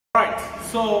Right,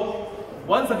 so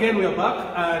once again we are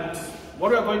back, and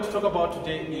what we are going to talk about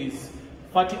today is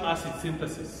fatty acid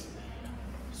synthesis.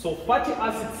 So fatty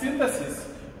acid synthesis,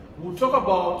 we'll talk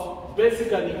about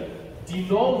basically de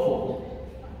novo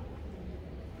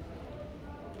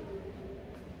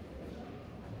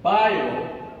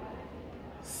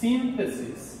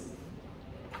biosynthesis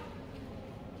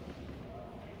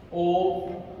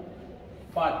of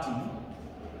fatty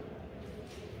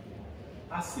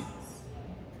acids.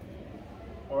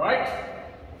 All right.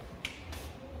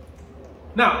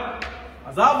 Now,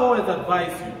 as I've always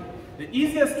advised you, the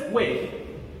easiest way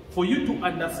for you to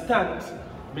understand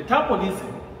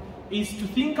metabolism is to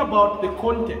think about the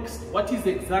context. What is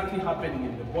exactly happening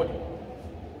in the body?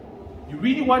 You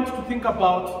really want to think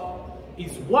about,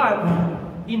 is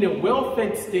one in a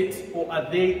well-fed state or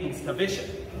are they in starvation?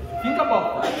 Think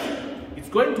about that. It's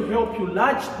going to help you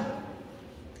largely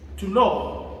to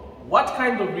know what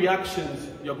kind of reactions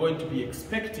you're going to be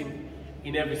expecting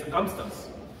in every circumstance.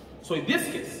 So in this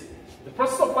case, the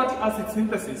process of fatty acid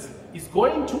synthesis is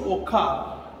going to occur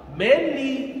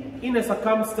mainly in a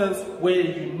circumstance where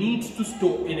you need to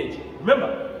store energy.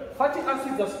 Remember, fatty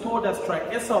acids are stored as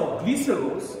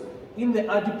triacylglycerols in the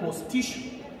adipose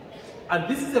tissue. And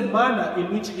this is a manner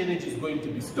in which energy is going to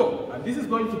be stored. And this is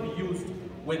going to be used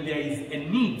when there is a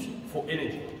need for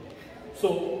energy.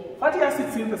 So fatty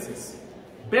acid synthesis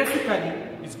basically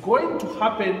is going to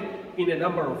happen in a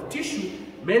number of tissue,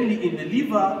 mainly in the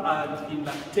liver and in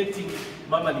lactating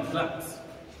mammary glands.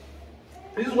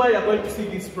 This is why you're going to see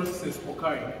these processes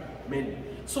occurring mainly.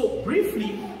 So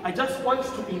briefly, I just want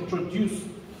to introduce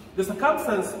the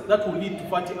circumstances that will lead to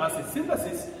fatty acid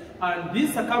synthesis, and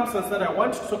these circumstances that I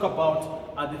want to talk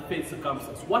about are the phase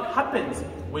circumstances. What happens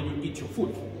when you eat your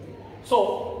food?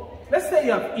 So let's say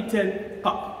you have eaten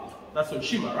pap, that's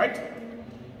oshima, right?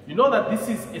 You know that this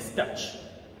is a starch.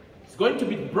 It's going to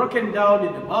be broken down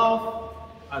in the mouth,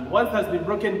 and once it has been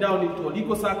broken down into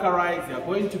oligosaccharides, they are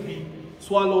going to be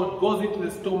swallowed, goes into the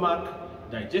stomach,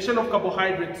 digestion of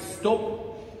carbohydrates stop,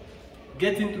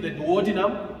 gets into the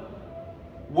duodenum,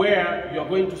 where you are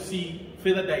going to see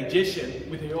further digestion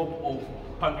with the help of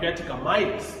pancreatic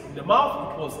amylase. In the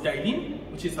mouth, it was xylem,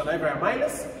 which is salivary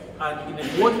amylase, and in the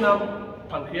duodenum,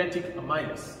 pancreatic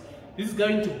amylase. This is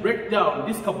going to break down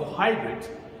this carbohydrate,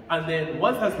 and then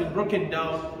once it has been broken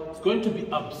down, it's going to be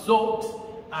absorbed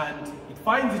and it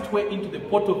finds its way into the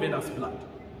portovenous blood,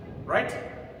 right?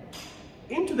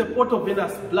 Into the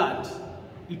portovenous blood,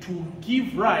 it will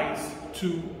give rise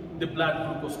to the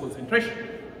blood glucose concentration.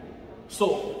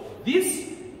 So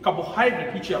this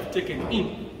carbohydrate which you have taken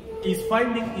in is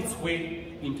finding its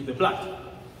way into the blood.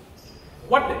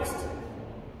 What next?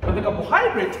 When the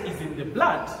carbohydrate is in the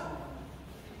blood,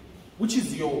 which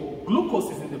is your glucose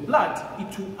is in the blood,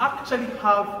 it will actually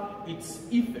have its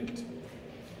effect.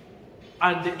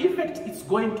 And the effect it's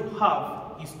going to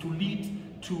have is to lead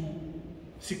to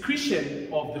secretion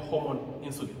of the hormone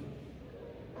insulin.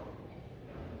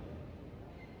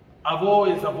 I've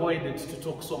always avoided to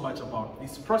talk so much about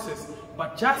this process,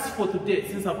 but just for today,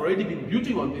 since I've already been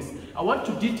building on this, I want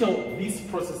to detail this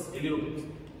process a little bit.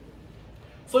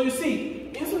 So you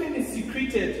see, insulin is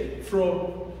secreted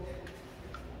from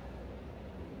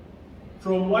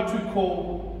what we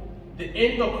call the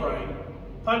endocrine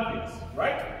pancreas,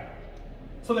 right?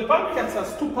 So the pancreas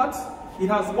has two parts. It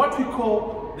has what we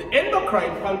call the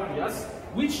endocrine pancreas,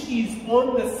 which is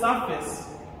on the surface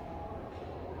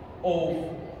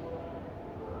of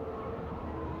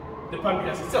the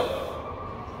pancreas itself.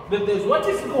 Then there's what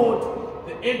is called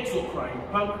the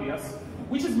exocrine pancreas,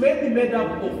 which is mainly made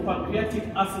up of pancreatic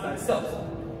acid cells.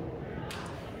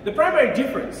 The primary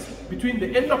difference between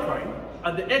the endocrine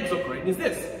and the exocrine is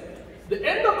this. The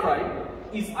endocrine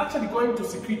is actually going to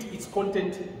secrete its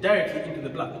content directly into the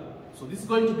blood. So this is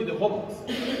going to be the hormones.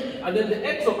 And then the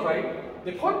exocrine,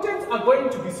 the contents are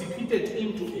going to be secreted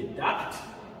into a duct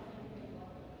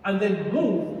and then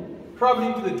move probably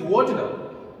into the duodenum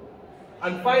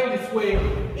and find its way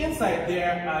inside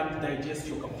there and digest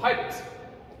your carbohydrates.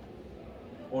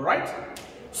 Alright?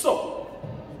 So,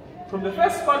 from the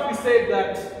first part we said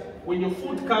that when your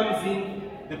food comes in,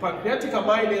 the pancreatic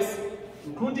amylase,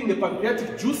 including the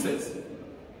pancreatic juices,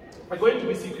 are going to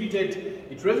be secreted.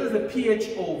 It raises the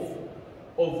pH of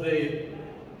the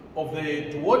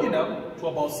duodenum to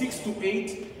about 6 to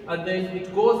 8, and then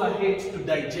it goes ahead to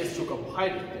digest your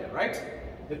carbohydrate there, right?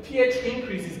 The pH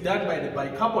increase is done by the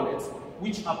bicarbonates,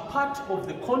 which are part of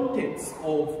the contents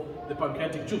of the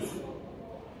pancreatic juice.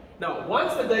 Now,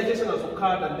 once the digestion has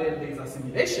occurred and then there is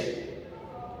assimilation,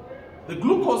 the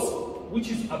glucose which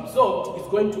is absorbed is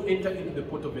going to enter into the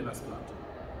portovenous blood.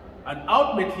 And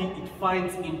ultimately, it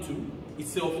finds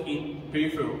itself in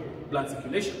peripheral blood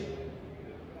circulation.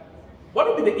 What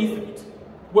would be the effect?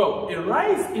 Well, a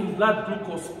rise in blood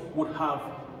glucose would have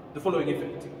the following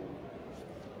effect.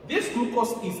 This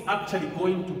glucose is actually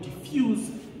going to diffuse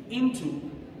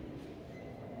into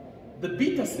the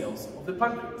beta cells of the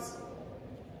pancreas.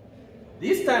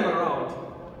 This time around,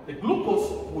 the glucose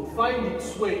would find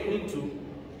its way into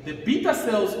the beta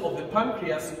cells of the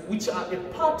pancreas, which are a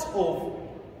part of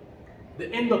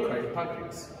the endocrine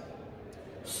pancreas.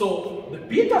 So the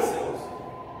beta cells,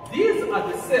 these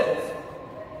are the cells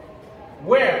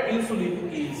where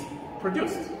insulin is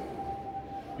produced.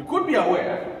 You could be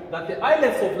aware that the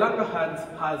islets of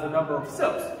Langerhans has a number of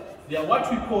cells. They are what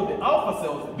we call the alpha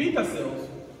cells, the beta cells,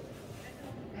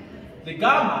 the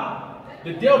gamma,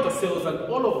 the delta cells, and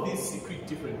all of these secrete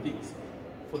different things.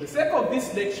 For the sake of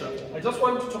this lecture, I just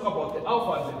want to talk about the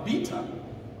alpha and the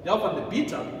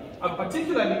beta, and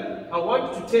particularly I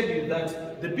want to tell you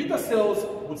that the beta cells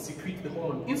would secrete the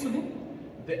hormone insulin,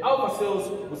 the alpha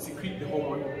cells would secrete the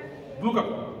hormone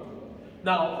glucagon.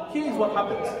 Now, here is what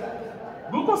happens.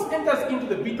 Glucose enters into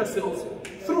the beta cells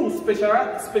through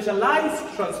specialized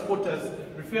transporters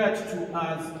referred to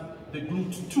as the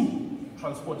GLUT2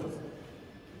 transporters.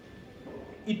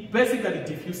 It basically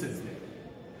diffuses them.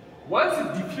 Once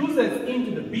it diffuses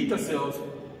into the beta cells,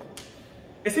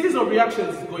 a series of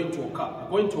reactions is going to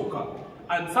occur.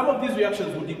 And some of these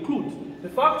reactions would include the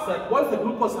fact that once the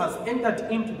glucose has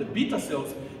entered into the beta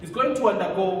cells, it's going to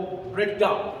undergo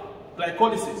breakdown,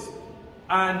 glycolysis,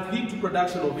 and lead to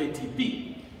production of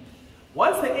ATP.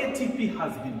 Once the ATP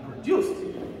has been produced,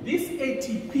 this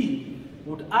ATP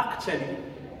would actually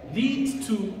lead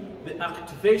to the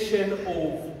activation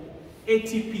of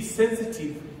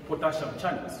ATP-sensitive potassium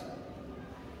channels.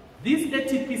 These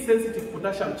ATP-sensitive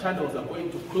potassium channels are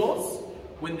going to close.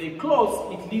 When they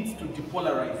close, it leads to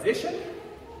depolarization.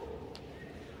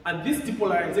 And this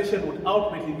depolarization would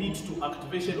ultimately lead to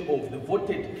activation of the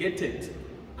voted-gated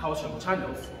calcium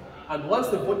channels. And once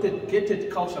the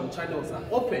voted-gated calcium channels are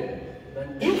open,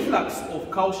 an influx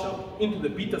of calcium into the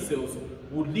beta cells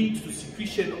would lead to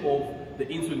secretion of the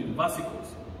insulin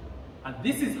vesicles. And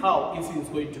this is how insulin is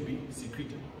going to be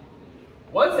secreted.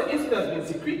 Once the insulin has been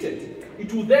secreted,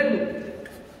 it will then,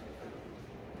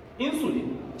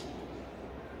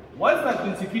 once that's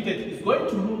been secreted, it's going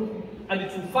to move and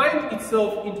it will find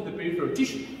itself into the peripheral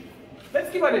tissue.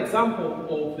 Let's give an example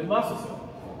of the muscle cell.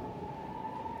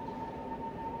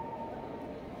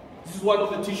 This is one of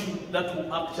the tissues that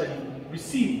will actually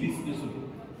receive this insulin.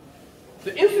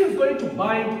 The insulin is going to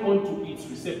bind onto its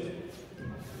receptor.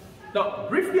 Now,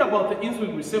 briefly about the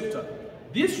insulin receptor.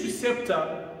 This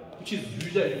receptor, which is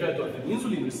usually referred to as the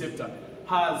insulin receptor,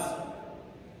 has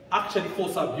actually 4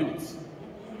 subunits.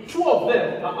 2 of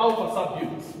them are alpha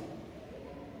subunits.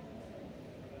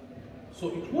 So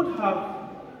it would have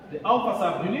the alpha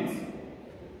subunit,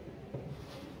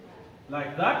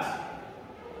 like that,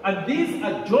 and these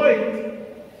are joined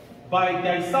by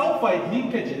disulfide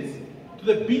linkages to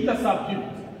the beta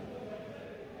subunit.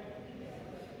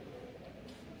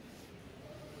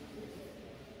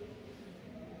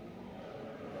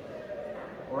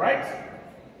 Alright?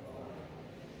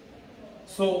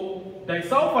 So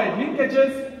disulfide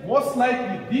linkages, most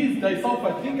likely these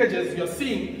disulfide linkages you're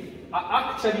seeing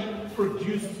are actually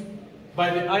produced by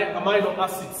the amino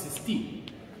acid cysteine.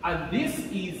 And this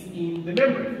is in the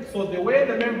membrane. So the way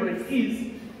the membrane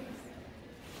is,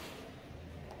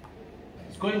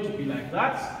 it's going to be like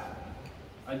that.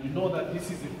 And you know that this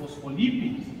is a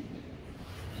phospholipid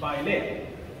bilayer.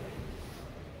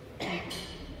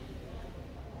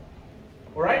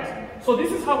 Alright? So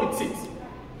this is how it sits.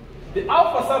 The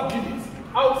alpha subunits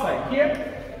outside here,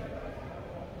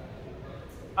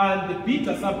 and the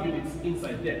beta subunits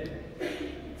inside there.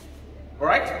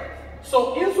 Alright?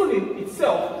 So insulin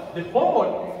itself, the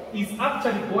hormone, is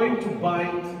actually going to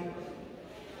bind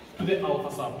to the alpha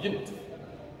subunit.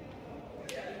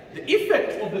 The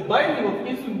effect of the binding of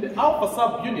insulin to the alpha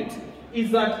subunit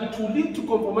is that it will lead to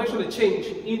conformational change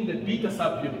in the beta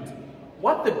subunit.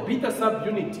 What the beta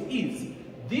subunit is,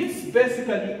 this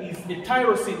basically is a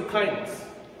tyrosine kinase.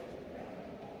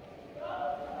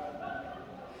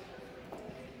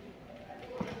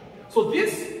 So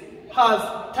this has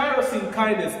tyrosine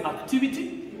kinase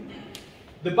activity.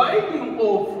 The binding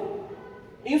of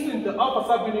insulin to the alpha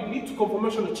subunit leads to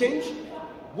conformational change,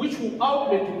 which will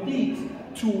ultimately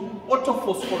lead to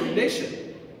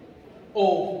autophosphorylation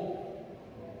of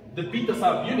the beta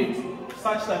subunit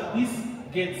such that this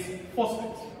gets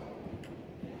phosphate.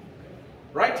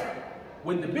 Right?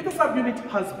 When the beta subunit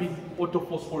has been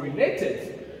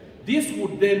autophosphorylated, this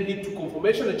would then lead to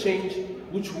conformational change,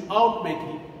 which will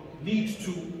ultimately lead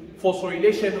to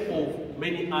phosphorylation of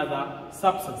many other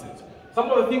substances. Some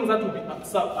of the things that will be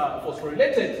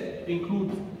phosphorylated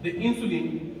include the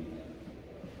insulin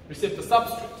receptor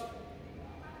substrate.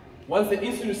 Once the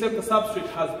insulin receptor substrate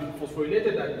has been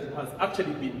phosphorylated and it has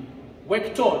actually been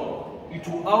worked on, it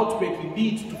will ultimately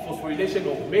lead to phosphorylation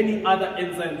of many other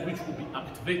enzymes which will be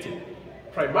activated.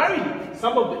 Primarily,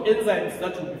 some of the enzymes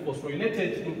that will be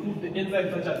phosphorylated include the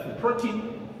enzymes such as the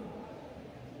protein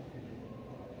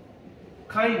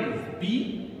kinase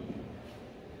B,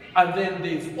 and then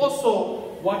there is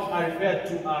also what I refer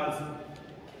to as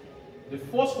the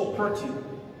phosphoprotein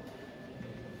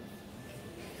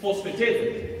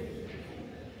phosphatase.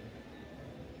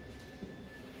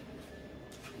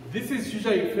 This is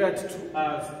usually referred to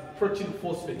as protein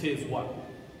phosphatase 1.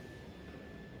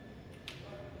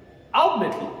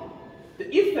 Ultimately, the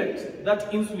effect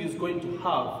that insulin is going to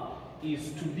have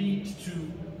is to lead to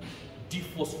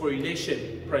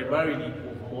dephosphorylation primarily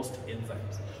of most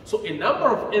enzymes. So a number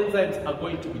of enzymes are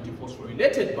going to be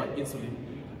dephosphorylated by insulin,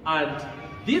 and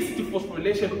this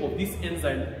dephosphorylation of this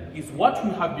enzyme is what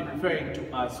we have been referring to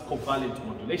as covalent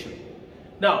modulation.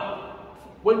 Now,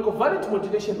 when covalent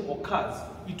modulation occurs,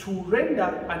 it will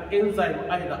render an enzyme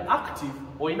either active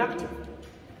or inactive,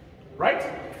 right?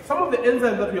 Some of the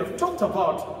enzymes that we have talked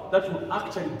about that will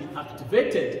actually be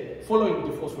activated following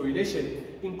dephosphorylation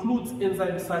includes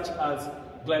enzymes such as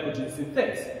glycogen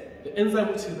synthase, the enzyme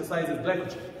which synthesizes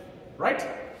glycogen, right?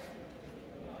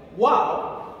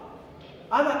 While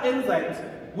other enzymes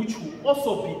which will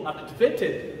also be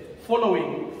activated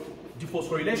following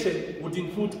dephosphorylation would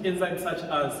include enzymes such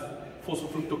as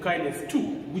phosphofructokinase 2,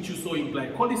 which you saw in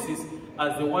glycolysis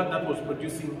as the one that was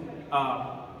producing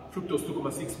fructose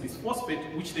 2,6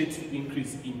 bisphosphate, which led to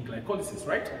increase in glycolysis,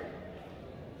 right?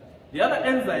 The other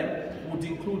enzyme would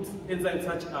include enzymes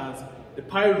such as the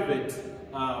pyruvate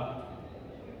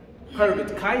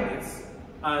kinase,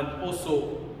 and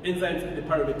also enzymes in the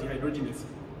pyruvate dehydrogenase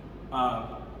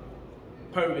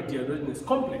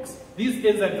complex. These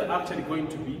enzymes are actually going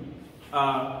to be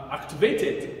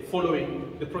activated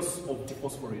following the process of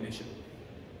dephosphorylation.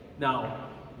 Now,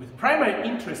 with primary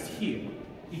interest here,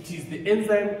 it is the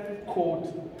enzyme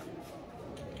called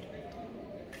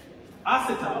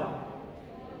acetyl-CoA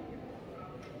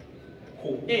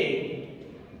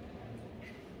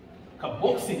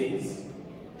carboxylase.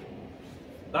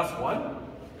 That's one.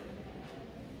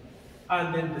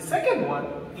 And then the second one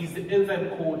is the enzyme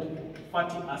called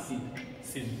fatty acid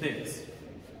synthase.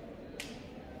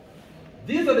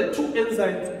 These are the two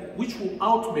enzymes which will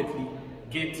ultimately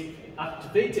get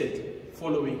activated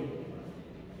following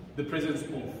the presence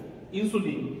of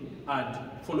insulin and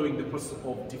following the process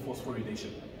of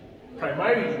dephosphorylation.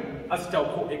 Primarily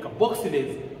acetyl-CoA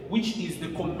carboxylase, which is the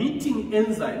committing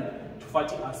enzyme to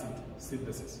fatty acid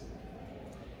synthesis.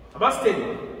 I must tell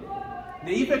you,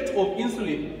 the effect of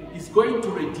insulin is going to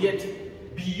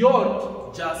radiate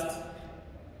beyond just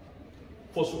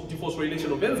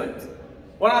dephosphorylation of enzymes.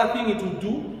 One other thing it will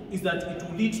do is that it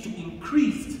will lead to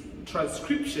increased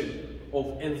transcription of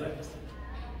enzymes,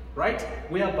 right?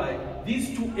 Whereby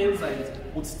these two enzymes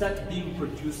would start being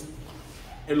produced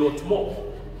a lot more.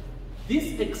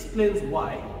 This explains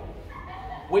why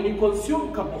when you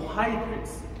consume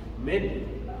carbohydrates, mainly,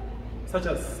 such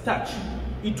as starch,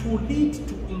 it will lead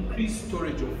to increased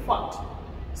storage of fat,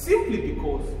 simply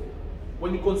because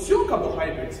when you consume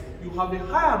carbohydrates, you have a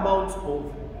higher amount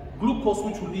of glucose,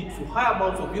 which will lead to higher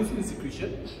amounts of insulin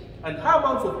secretion, and higher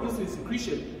amounts of insulin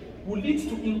secretion will lead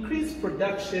to increased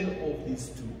production of these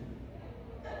two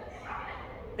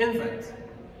enzymes,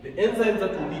 the enzymes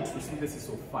that will lead to synthesis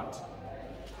of fat.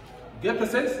 Get the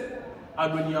sense?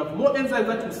 And when you have more enzymes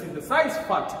that will synthesize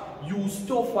fat, you will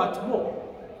store fat more.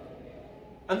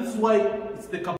 And this is why it's the